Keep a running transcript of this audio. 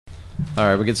All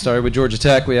right, we get started with Georgia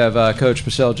Tech. We have Coach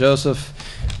Michelle Joseph,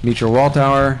 Mitra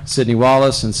Waltauer, Sydney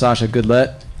Wallace, and Sasha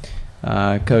Goodlett.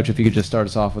 Coach, if you could just start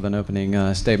us off with an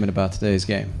opening statement about today's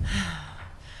game.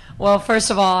 Well, first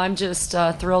of all, I'm just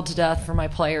thrilled to death for my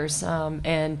players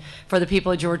and for the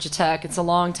people at Georgia Tech. It's a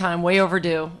long time, way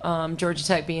overdue, Georgia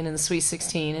Tech being in the Sweet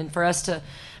 16. And for us to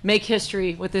make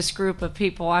history with this group of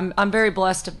people, I'm very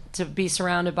blessed to be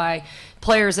surrounded by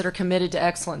players that are committed to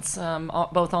excellence,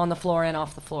 both on the floor and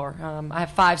off the floor. I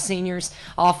have 5 seniors.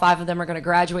 All 5 of them are going to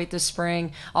graduate this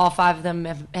spring. All 5 of them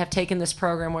have taken this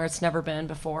program where it's never been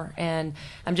before. And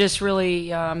I'm just really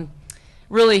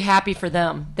happy for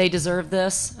them. They deserve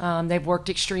this. They've worked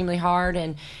extremely hard,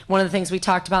 and one of the things we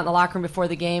talked about in the locker room before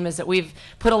the game is that we've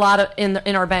put a lot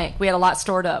in our bank. We had a lot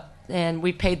stored up, and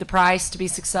we paid the price to be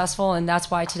successful, and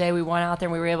that's why today we went out there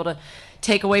and we were able to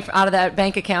take away out of that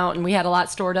bank account, and we had a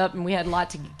lot stored up, and we had a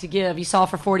lot to give. You saw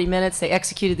for 40 minutes they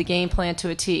executed the game plan to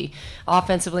a T,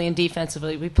 offensively and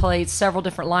defensively. We played several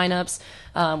different lineups.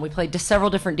 We played several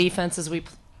different defenses.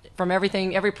 From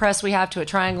everything, every press we have to a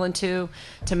triangle and two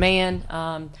to man,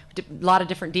 a lot of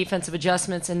different defensive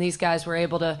adjustments, and these guys were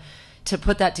able to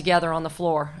put that together on the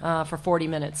floor for 40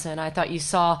 minutes. And I thought you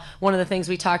saw one of the things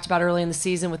we talked about early in the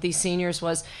season with these seniors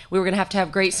was we were going to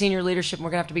have great senior leadership, and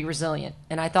we're going to have to be resilient.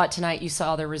 And I thought tonight you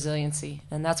saw their resiliency,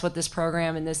 and that's what this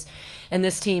program and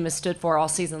this team has stood for all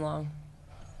season long.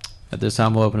 At this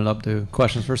time, we'll open it up to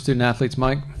questions for student athletes.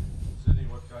 Mike?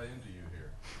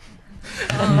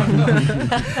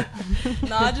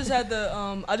 No, I just had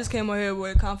I just came out here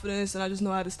with confidence, and I just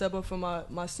know how to step up for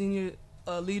my senior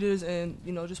leaders and,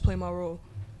 just play my role.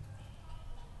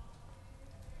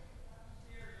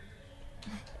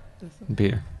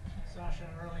 Peter. Sasha,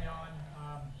 early on,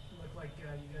 looked like you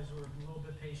guys were a little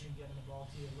bit patient getting the ball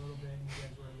to you a little bit, and you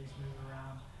guys were at least moving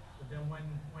around. But then when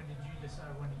did you guys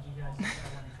decide, when the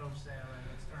coach said, all right,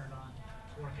 let's turn it on,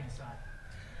 work inside?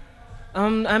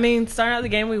 Starting out the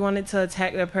game, we wanted to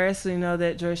attack the press. We know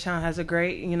that Georgetown has a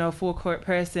great, full court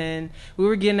press, and we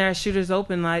were getting our shooters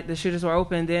open. Like, the shooters were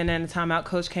open. Then in the timeout,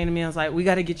 coach came to me and was like, we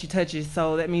got to get you touches.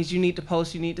 So that means you need to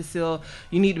post, you need to seal,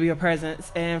 you need to be a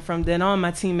presence. And from then on,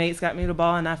 my teammates got me the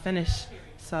ball, and I finished.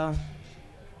 So. Did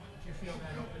you feel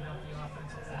that opened up the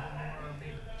offense a little bit more, or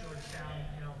made Georgetown,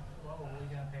 whoa,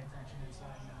 we got to pay attention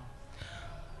inside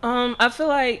now? I feel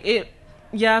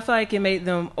like it made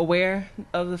them aware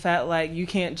of the fact, like, you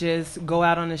can't just go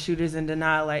out on the shooters and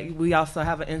deny. Like, we also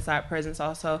have an inside presence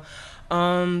also.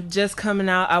 Just coming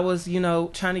out, I was,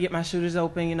 trying to get my shooters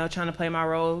open, trying to play my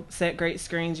role, set great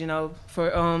screens,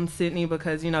 for Sydney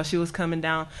because, she was coming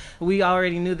down. We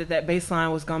already knew that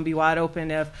baseline was going to be wide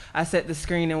open if I set the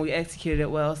screen and we executed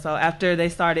it well. So after they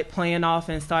started playing off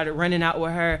and started running out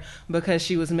with her because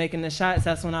she was making the shots,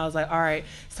 that's when I was like, all right,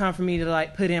 it's time for me to,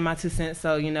 like, put in my 2 cents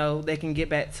so, they can get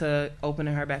back to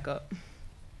opening her back up.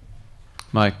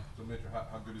 Mike. So, Mitra,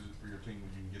 how good is it for your team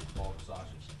when you can get the ball to Sasha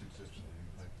consistently?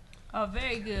 Oh,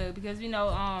 very good, because we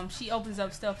know she opens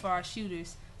up stuff for our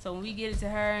shooters. So when we get it to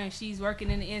her and she's working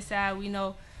in the inside, we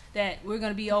know that we're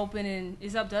going to be open, and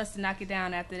it's up to us to knock it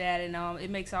down after that, and it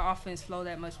makes our offense flow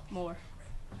that much more.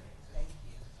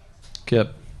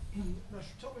 Kip. Tell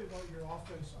me about your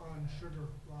offense on Sugar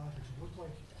Rogers. It looked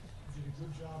like you did a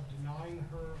good job denying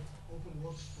her open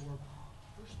looks for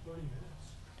the first 30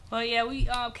 minutes. Well, yeah, we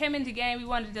came into the game. We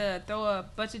wanted to throw a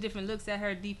bunch of different looks at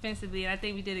her defensively, and I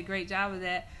think we did a great job of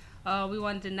that. We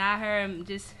wanted to deny her and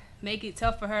just make it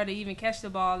tough for her to even catch the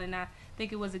ball, and I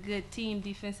think it was a good team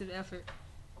defensive effort.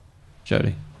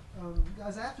 Jody.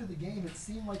 Guys, after the game, it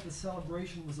seemed like the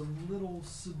celebration was a little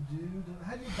subdued.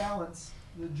 How do you balance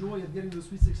the joy of getting to the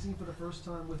Sweet 16 for the first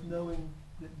time with knowing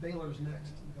that Baylor's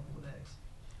next in a couple of days?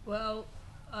 Well,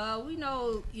 we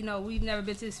know, we've never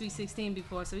been to the Sweet 16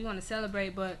 before, so we want to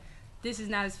celebrate, but this is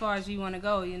not as far as we want to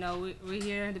go. We're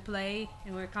here to play,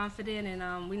 and we're confident,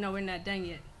 and we know we're not done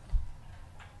yet.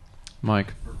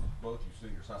 Mike. For both you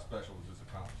seniors, how special is this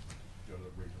accomplishment to go to the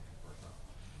regional for the first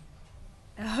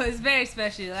time? Oh, it's very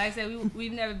special. Like I said,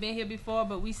 we've never been here before,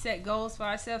 but we set goals for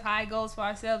ourselves, high goals for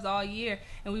ourselves all year,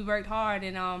 and we worked hard,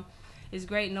 and it's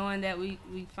great knowing that we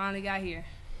finally got here.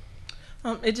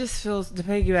 It just feels, to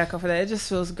piggyback off of that, it just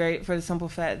feels great for the simple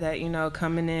fact that,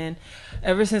 coming in,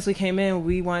 ever since we came in,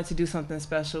 we wanted to do something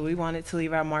special. We wanted to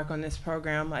leave our mark on this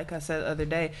program, like I said the other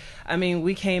day.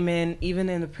 We came in, even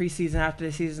in the preseason, after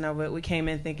the season over, we came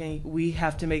in thinking we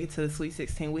have to make it to the Sweet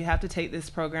 16. We have to take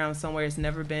this program somewhere it's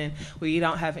never been. We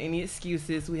don't have any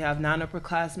excuses. We have 9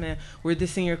 upperclassmen. We're the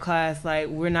senior class. Like,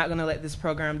 we're not going to let this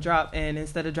program drop, and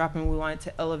instead of dropping, we wanted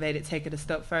to elevate it, take it a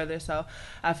step further. So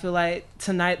I feel like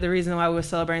tonight, the reason why we were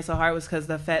celebrating so hard was because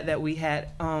the fact that we had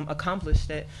accomplished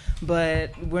it.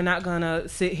 But we're not going to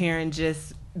sit here and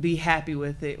just be happy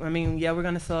with it. I mean, yeah, we're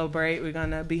going to celebrate. We're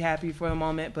going to be happy for a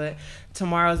moment, but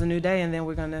tomorrow's a new day, and then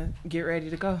we're going to get ready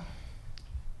to go.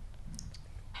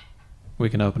 We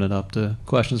can open it up to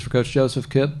questions for Coach Joseph.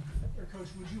 Kip? Coach,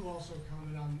 would you also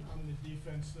comment on the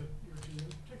defense that your team,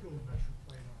 particularly the veteran,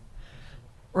 played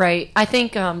on? Right. I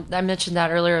think I mentioned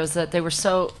that earlier, is that they were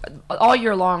so all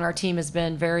year long. Our team has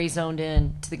been very zoned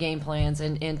in to the game plans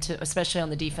and to, especially on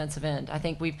the defensive end. I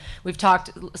think we've talked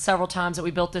several times that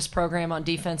we built this program on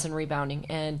defense and rebounding,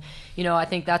 and I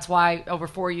think that's why over a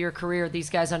 4-year career these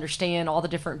guys understand all the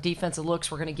different defensive looks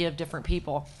we're going to give different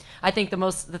people. I think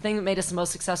the thing that made us the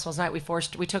most successful tonight,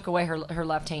 we took away her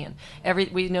left hand.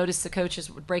 We noticed the coaches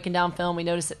breaking down film. We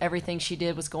noticed that everything she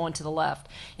did was going to the left,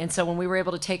 and so when we were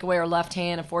able to take away her left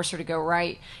hand and force her to go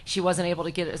right, she wasn't able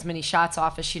to get as many shots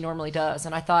off as she normally does.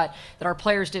 And I thought that our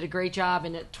players did a great job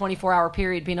in a 24-hour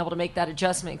period being able to make that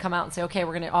adjustment and come out and say, okay,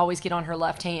 we're going to always get on her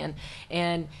left hand.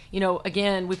 And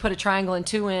again, we put a triangle and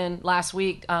 2 in last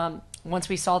week. Once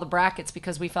we saw the brackets,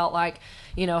 because we felt like,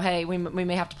 hey, we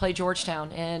may have to play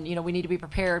Georgetown, and we need to be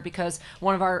prepared, because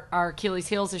one of our Achilles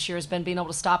heels this year has been being able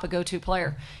to stop a go-to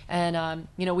player, and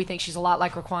we think she's a lot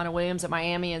like Raquana Williams at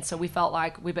Miami, and so we felt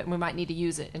like we might need to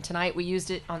use it. And tonight we used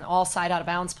it on all side out of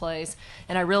bounds plays,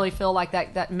 and I really feel like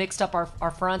that mixed up our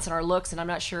fronts and our looks, and I'm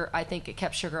not sure. I think it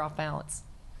kept Sugar off balance.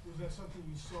 Was that something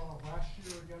you saw last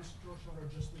year against Georgetown, or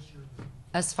just this year?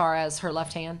 As far as her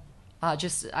left hand.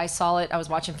 I saw it. I was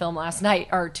watching film last night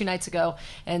or 2 nights ago,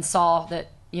 and saw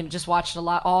that, just watched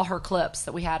all her clips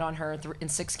that we had on her in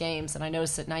 6 games, and I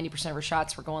noticed that 90% of her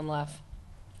shots were going left.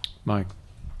 Mike?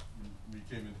 When you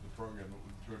came into the program,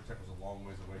 Georgia Tech was a long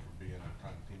ways away from being a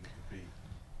kind of team that could be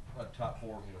a top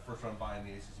 4, first round bye in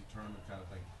the ACC tournament kind of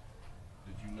thing.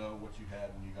 Did you know what you had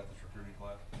when you got this recruiting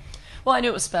class? Well, I knew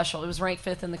it was special. It was ranked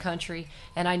 5th in the country,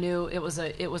 and I knew it was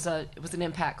an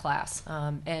impact class.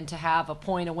 And to have a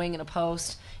point, a wing, and a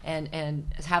post, and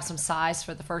have some size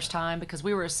for the first time, because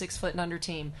we were a 6-foot and under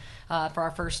team for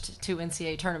our first 2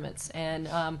 NCAA tournaments. And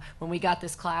when we got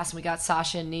this class, and we got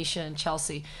Sasha and Nisha and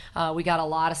Chelsea, we got a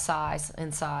lot of size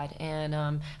inside.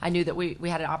 And I knew that we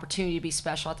had an opportunity to be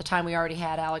special. At the time, we already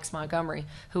had Alex Montgomery,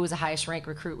 who was the highest ranked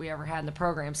recruit we ever had in the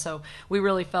program. So we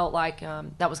really felt like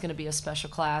that was going to be a special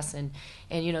class. And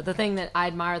the thing that I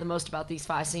admire the most about these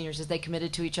 5 seniors is they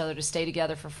committed to each other to stay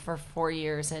together for 4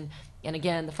 years. And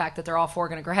again, the fact that they're all 4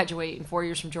 going to graduate in 4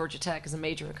 years from Georgia Tech is a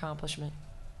major accomplishment.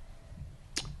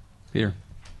 Peter?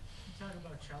 You talk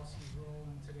about Chelsea's role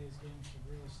in today's game. She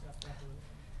really stepped up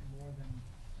more than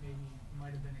maybe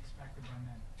might have been expected by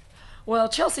men.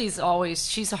 Well,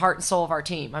 she's the heart and soul of our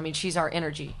team. I mean, she's our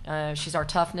energy. She's our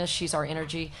toughness. She's our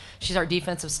energy. She's our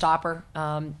defensive stopper.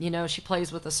 She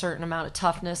plays with a certain amount of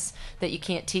toughness that you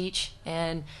can't teach.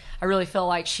 And I really feel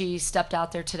like she stepped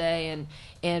out there today,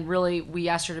 and really we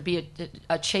asked her to be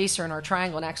a chaser in our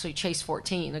triangle and actually chase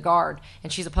 14, a guard,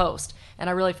 and she's a post. And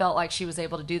I really felt like she was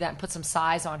able to do that and put some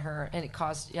size on her, and it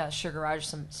caused Sugar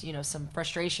Rogers some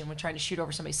frustration when trying to shoot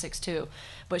over somebody 6'2".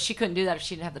 But she couldn't do that if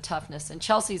she didn't have the toughness. And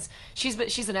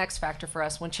she's an X factor for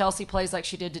us. When Chelsea plays like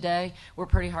she did today, we're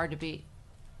pretty hard to beat.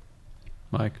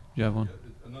 Mike, do you have one?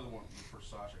 Yeah, another one for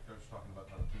Sasha. Coach was talking about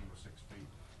how the team was 6 feet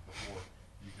before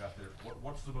you got there.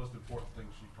 What's the most important thing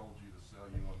she told you to sell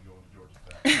you on going to Georgia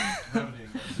Tech?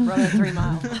 Running 3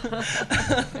 miles.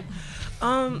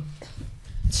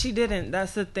 She didn't.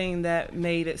 That's the thing that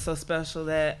made it so special,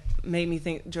 that made me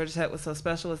think Georgia Tech was so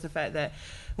special, was the fact that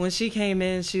when she came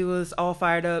in, she was all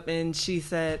fired up, and she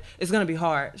said, it's going to be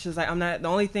hard. She was like, the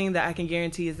only thing that I can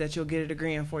guarantee is that you'll get a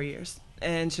degree in 4 years.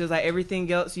 And she was like,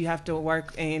 everything else you have to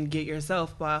work and get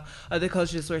yourself. While other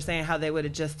coaches were saying how they would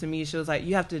adjust to me, she was like,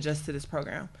 you have to adjust to this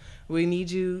program. We need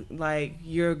you. Like,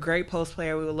 you're a great post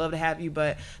player. We would love to have you,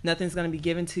 but nothing's going to be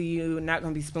given to you. Not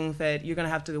going to be spoon-fed. You're going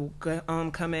to have to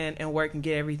come in and work and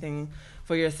get everything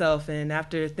for yourself. And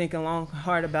after thinking long,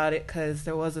 hard about it, because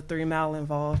there was a 3 mile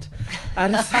involved, I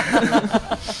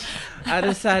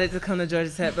decided to come to Georgia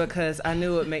Tech because I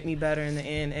knew it would make me better in the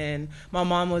end. And my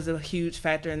mom was a huge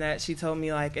factor in that. She told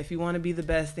me, like, if you want to be the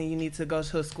best, then you need to go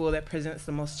to a school that presents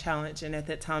the most challenge. And at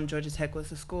that time, Georgia Tech was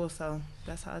the school, so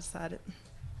that's how I decided.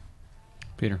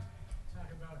 Peter? Talk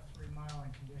about 3 mile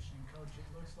and conditioning. Coach, it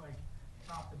looks like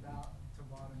top to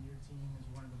bottom, your team is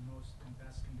one of the most and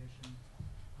best conditioned,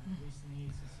 at least in the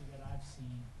ACC that I've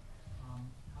seen.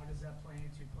 How does that play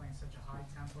into playing such a high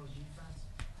tempo defense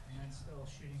and then still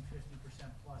shooting 50%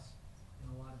 plus in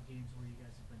a lot of games where you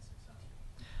guys have been successful?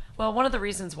 Well, one of the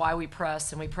reasons why we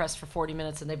press, and we press for 40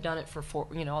 minutes, and they've done it for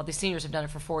all the seniors have done it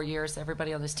for 4 years.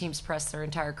 Everybody on this team's pressed their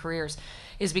entire careers,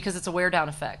 is because it's a wear down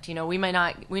effect. We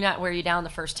not wear you down the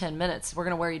first 10 minutes. We're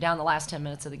going to wear you down the last 10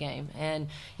 minutes of the game, and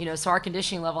so our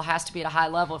conditioning level has to be at a high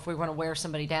level if we want to wear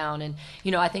somebody down. And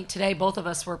I think today both of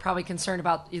us were probably concerned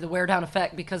about the wear down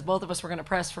effect because both of us were going to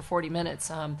press for 40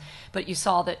 minutes. But you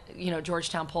saw that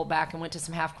Georgetown pulled back and went to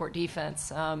some half court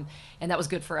defense, and that was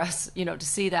good for us, to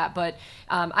see that. But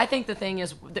I think the thing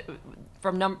is,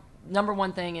 number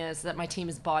one thing is that my team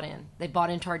is bought in. They bought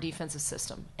into our defensive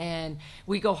system, and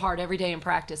we go hard every day in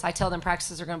practice. I tell them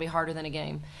practices are going to be harder than a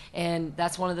game, and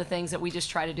that's one of the things that we just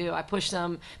try to do. I push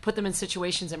them, put them in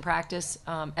situations in practice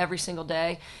every single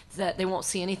day that they won't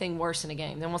see anything worse in a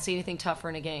game. They won't see anything tougher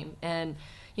in a game. And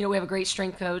we have a great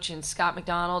strength coach in Scott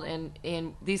McDonald,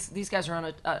 and these guys are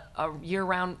on a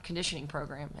year-round conditioning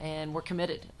program, and we're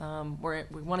committed.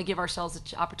 We want to give ourselves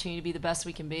the opportunity to be the best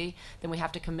we can be. Then we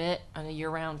have to commit on a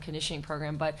year-round conditioning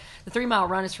program. But the 3-mile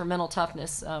run is for mental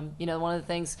toughness. One of the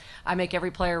things, I make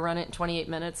every player run it in 28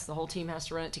 minutes. The whole team has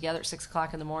to run it together at 6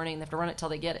 o'clock in the morning. They have to run it till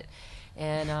they get it.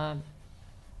 And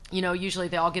usually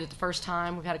they all get it the first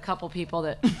time. We've had a couple people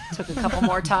that took a couple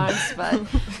more times, but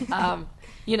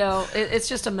it's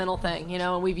just a mental thing,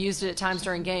 and we've used it at times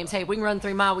during games. Hey, we can run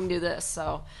 3 mile, we can do this.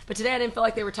 So, but today I didn't feel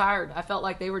like they were tired. I felt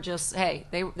like they were just, they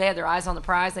had their eyes on the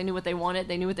prize. They knew what they wanted.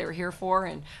 They knew what they were here for,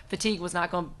 and fatigue was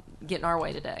not going to get in our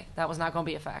way today. That was not going to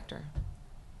be a factor.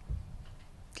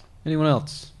 Anyone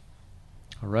else?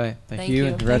 All right. Thank you. You.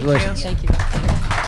 And congratulations. Thank you.